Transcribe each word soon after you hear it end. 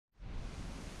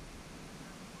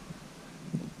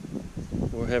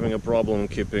We're having a problem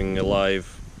keeping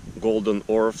alive golden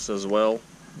orfes as well,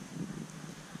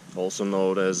 also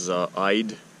known as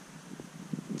ide.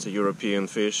 It's a European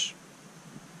fish,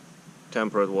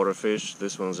 temperate water fish.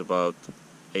 This one's about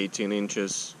 18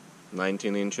 inches,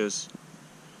 19 inches,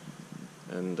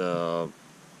 and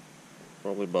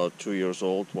probably about 2 years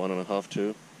old, 1.5,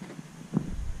 2.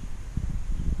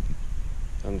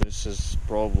 And this is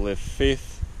probably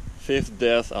fifth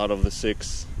death out of the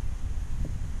 6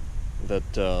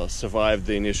 that survived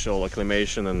the initial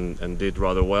acclimation and did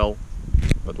rather well.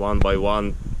 But one by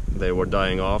one they were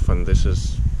dying off, and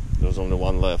there's only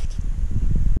one left.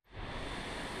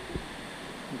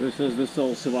 This is the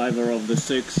sole survivor of the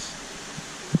 6.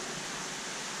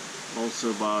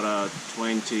 Also about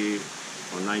 20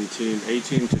 or 19,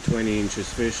 18 to 20 inches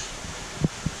fish.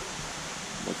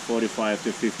 About 45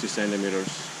 to 50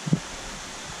 centimeters.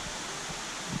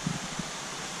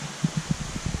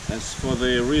 As for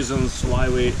the reasons why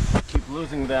we keep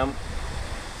losing them,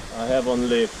 I have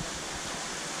only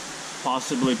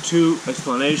possibly 2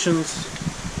 explanations.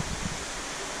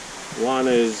 One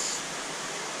is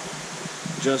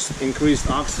just increased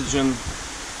oxygen,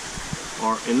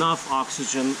 or enough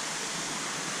oxygen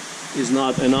is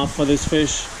not enough for this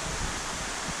fish.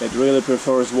 It really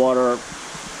prefers water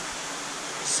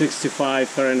 65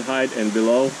 Fahrenheit and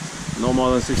below, no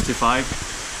more than 65.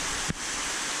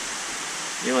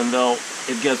 Even though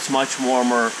it gets much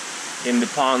warmer in the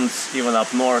ponds, even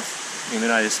up north in the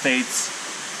United States.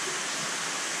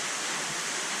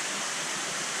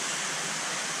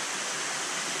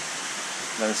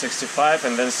 Then 65,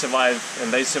 and they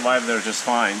survive there just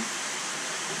fine.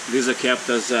 These are kept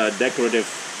as decorative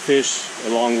fish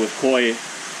along with koi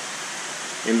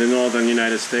in the northern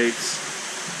United States.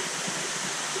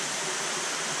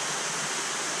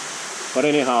 But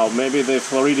anyhow, maybe the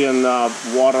Floridian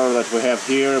water that we have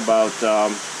here, about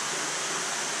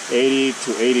 80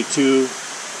 to 82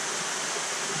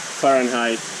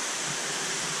 Fahrenheit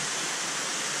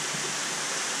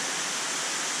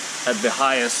at the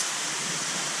highest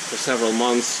for several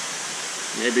months,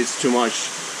 maybe it's too much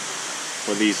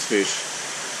for these fish.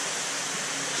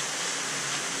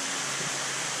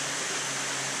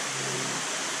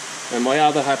 And my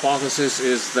other hypothesis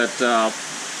is that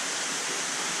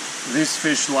these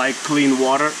fish like clean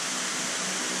water,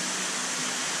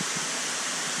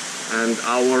 and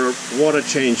our water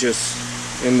changes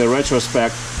in the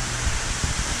retrospect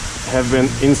have been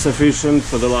insufficient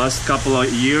for the last couple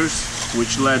of years,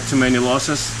 which led to many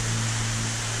losses,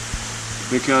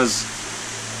 because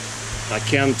I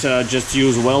can't just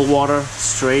use well water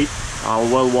straight. Our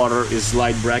well water is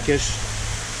light brackish,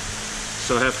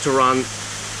 so I have to run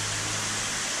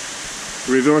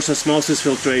reverse osmosis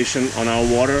filtration on our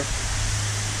water,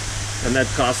 and that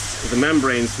costs, the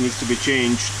membranes needs to be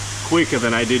changed quicker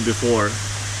than I did before.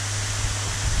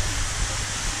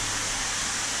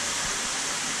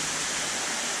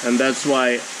 And that's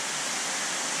why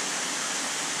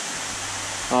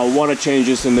our water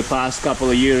changes in the past couple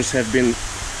of years have been,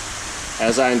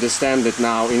 as I understand it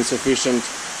now, insufficient.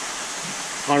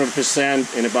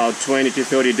 100% in about 20 to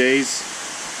 30 days,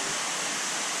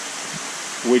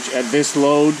 which at this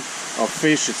load of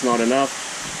fish it's not enough.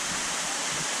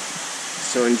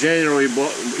 So in January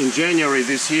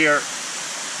this year,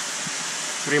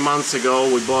 3 months ago,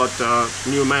 we bought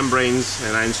new membranes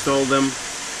and I installed them.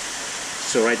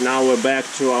 So right now we're back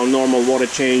to our normal water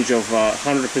change of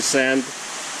 100%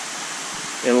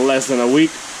 in less than a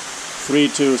week, 3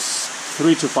 to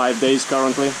 5 days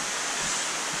currently.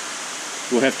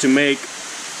 We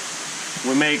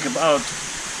make about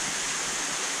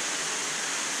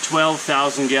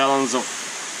 12,000 gallons of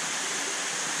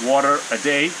water a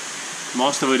day.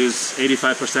 Most of it is,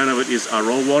 85% of it is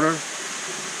raw water.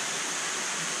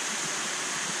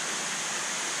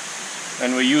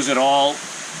 And we use it all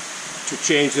to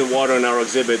change the water in our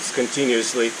exhibits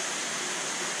continuously.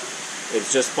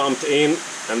 It's just pumped in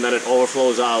and then it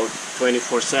overflows out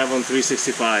 24/7,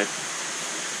 365.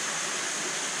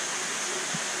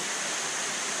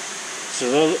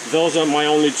 So those are my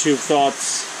only 2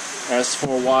 thoughts as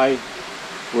for why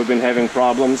we've been having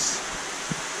problems.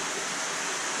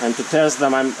 And to test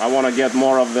them, I want to get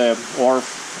more of the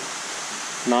orfe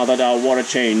now that our water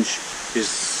change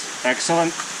is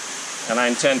excellent, and I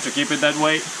intend to keep it that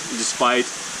way despite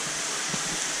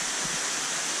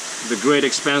the great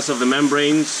expense of the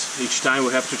membranes. Each time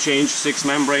we have to change 6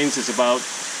 membranes, it's about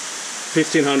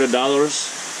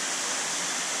 $1,500.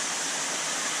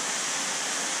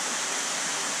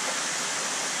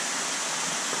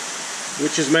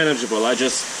 Which is manageable. I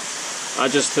just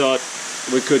thought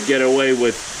we could get away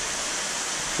with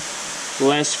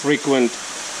less frequent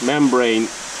membrane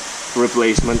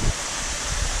replacement,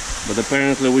 but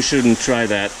apparently we shouldn't try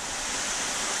that.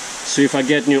 So if I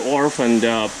get new orfe and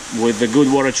with the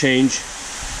good water change,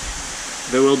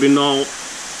 there will be no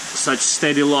such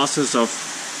steady losses of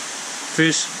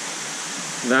fish,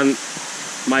 then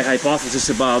my hypothesis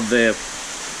about the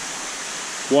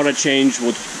water change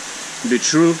would be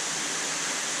true.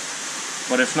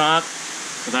 But if not,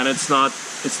 then it's not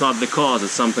the cause,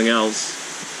 it's something else.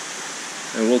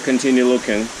 And we'll continue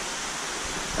looking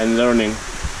and learning.